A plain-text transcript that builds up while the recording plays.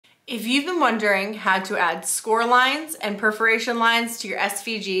If you've been wondering how to add score lines and perforation lines to your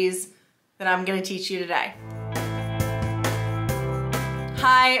SVGs, then I'm going to teach you today.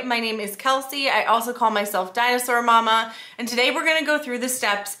 Hi, my name is Kelsey. I also call myself Dinosaur Mama, and today we're going to go through the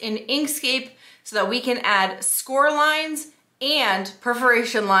steps in Inkscape so that we can add score lines and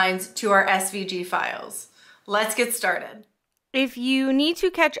perforation lines to our SVG files. Let's get started. If you need to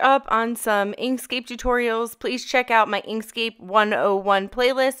catch up on some Inkscape tutorials, please check out my Inkscape 101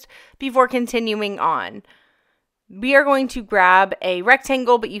 playlist before continuing on. We are going to grab a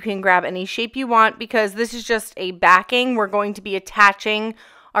rectangle, but you can grab any shape you want because this is just a backing. We're going to be attaching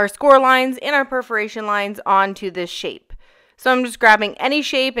our score lines and our perforation lines onto this shape. So I'm just grabbing any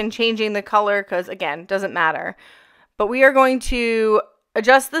shape and changing the color because, again, it doesn't matter. But we are going to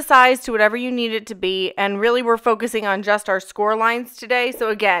adjust the size to whatever you need it to be, and really we're focusing on just our score lines today. So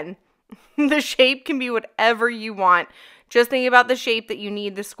again, the shape can be whatever you want. Just think about the shape that you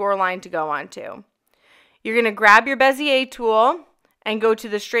need the score line to go onto. You're going to grab your Bezier tool and go to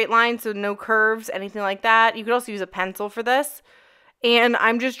the straight line, so no curves, anything like that. You could also use a pencil for this. And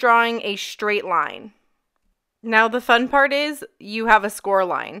I'm just drawing a straight line. Now the fun part is you have a score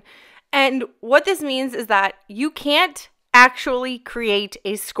line. And what this means is that you can't actually create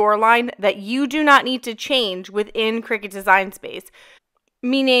a score line that you do not need to change within Cricut Design Space.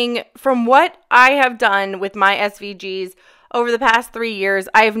 Meaning, from what I have done with my SVGs over the past 3 years,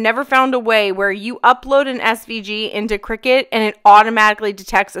 I have never found a way where you upload an SVG into Cricut and it automatically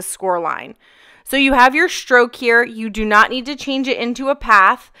detects a score line. So you have your stroke here. You do not need to change it into a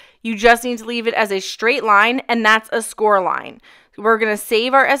path. You just need to leave it as a straight line, and that's a score line. We're going to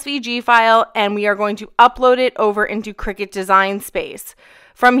save our SVG file and we are going to upload it over into Cricut Design Space.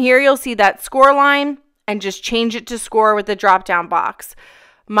 From here, you'll see that score line and just change it to score with the drop-down box.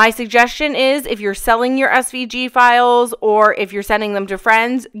 My suggestion is if you're selling your SVG files or if you're sending them to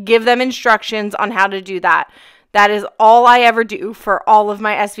friends, give them instructions on how to do that. That is all I ever do for all of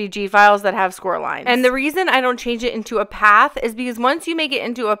my SVG files that have score lines. And the reason I don't change it into a path is because once you make it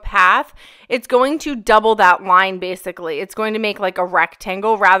into a path, it's going to double that line basically. It's going to make like a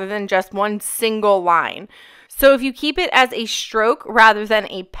rectangle rather than just one single line. So if you keep it as a stroke rather than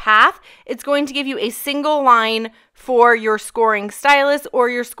a path, it's going to give you a single line for your scoring stylus or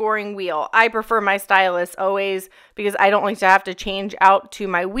your scoring wheel. I prefer my stylus always because I don't like to have to change out to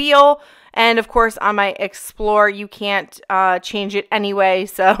my wheel. And of course on my Explore, you can't change it anyway.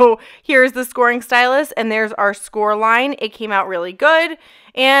 So here's the scoring stylus and there's our score line. It came out really good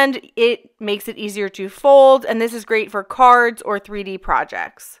and it makes it easier to fold. And this is great for cards or 3D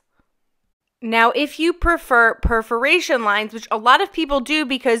projects. Now, if you prefer perforation lines, which a lot of people do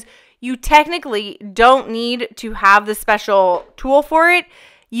because you technically don't need to have the special tool for it,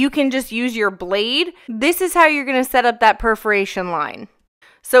 you can just use your blade. This is how you're going to set up that perforation line.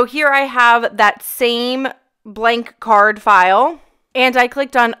 So here I have that same blank card file, and I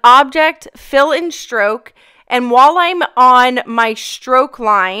clicked on Object, Fill and Stroke, and while I'm on my stroke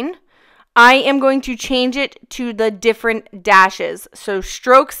line, I am going to change it to the different dashes. So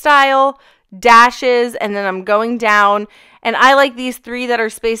stroke style, dashes, and then I'm going down, and I like these 3 that are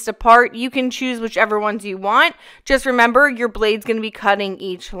spaced apart. You can choose whichever ones you want. Just remember your blade's going to be cutting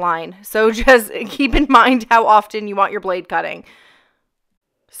each line, so just keep in mind how often you want your blade cutting.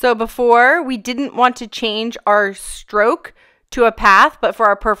 So before, we didn't want to change our stroke to a path, but for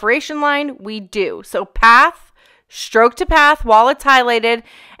our perforation line we do. So path, stroke to path while it's highlighted,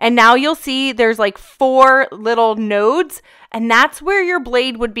 and now you'll see there's like 4 little nodes, and that's where your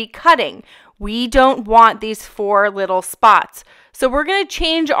blade would be cutting. We don't want these 4 little spots. So we're going to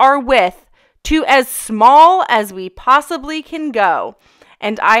change our width to as small as we possibly can go.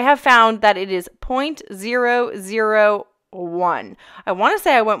 And I have found that it is 0.001. I want to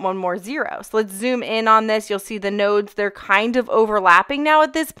say I went one more 0. So let's zoom in on this. You'll see the nodes, they're kind of overlapping now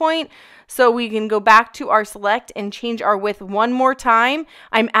at this point. So we can go back to our select and change our width one more time.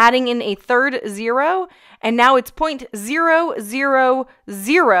 I'm adding in a third 0, and now it's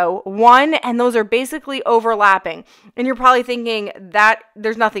 0.0001, and those are basically overlapping. And you're probably thinking that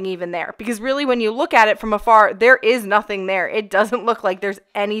there's nothing even there, because really when you look at it from afar, there is nothing there. It doesn't look like there's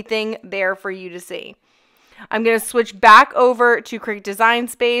anything there for you to see. I'm going to switch back over to Cricut Design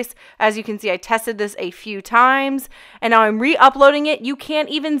Space. As you can see, I tested this a few times, and now I'm re-uploading it. You can't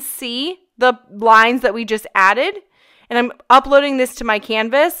even see the lines that we just added, and I'm uploading this to my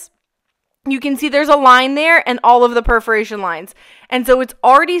canvas. You can see there's a line there and all of the perforation lines, and so it's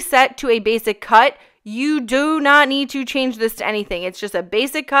already set to a basic cut. You do not need to change this to anything. It's just a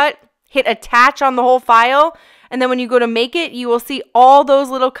basic cut. Hit attach on the whole file, and then when you go to make it, you will see all those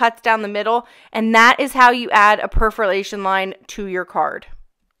little cuts down the middle, and that is how you add a perforation line to your card.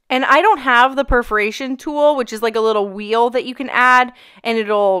 And I don't have the perforation tool, which is like a little wheel that you can add, and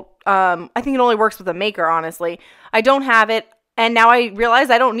it'll, I think it only works with a maker, honestly. I don't have it, and now I realize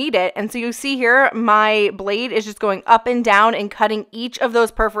I don't need it. And so you see here, my blade is just going up and down and cutting each of those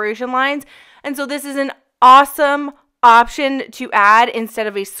perforation lines. And so this is an awesome option to add instead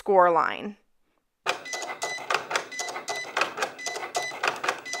of a score line.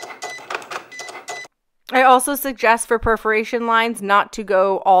 I also suggest for perforation lines not to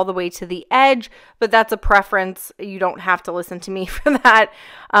go all the way to the edge, but that's a preference. You don't have to listen to me for that.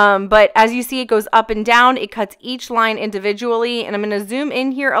 But as you see, it goes up and down. It cuts each line individually, and I'm going to zoom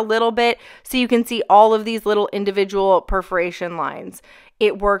in here a little bit so you can see all of these little individual perforation lines.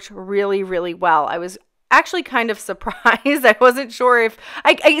 It worked really, really well. I was actually kind of surprised. I wasn't sure if,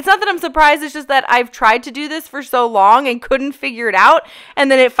 it's not that I'm surprised, it's just that I've tried to do this for so long and couldn't figure it out. And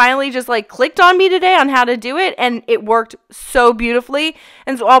then it finally just like clicked on me today on how to do it, and it worked so beautifully.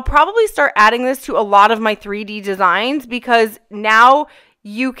 And so I'll probably start adding this to a lot of my 3D designs, because now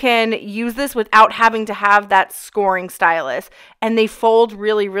you can use this without having to have that scoring stylus, and they fold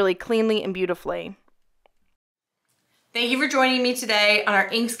really, really cleanly and beautifully. Thank you for joining me today on our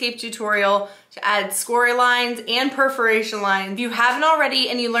Inkscape tutorial to add score lines and perforation lines. If you haven't already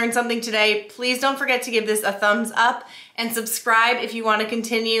and you learned something today, please don't forget to give this a thumbs up and subscribe if you want to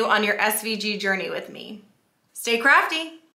continue on your SVG journey with me. Stay crafty!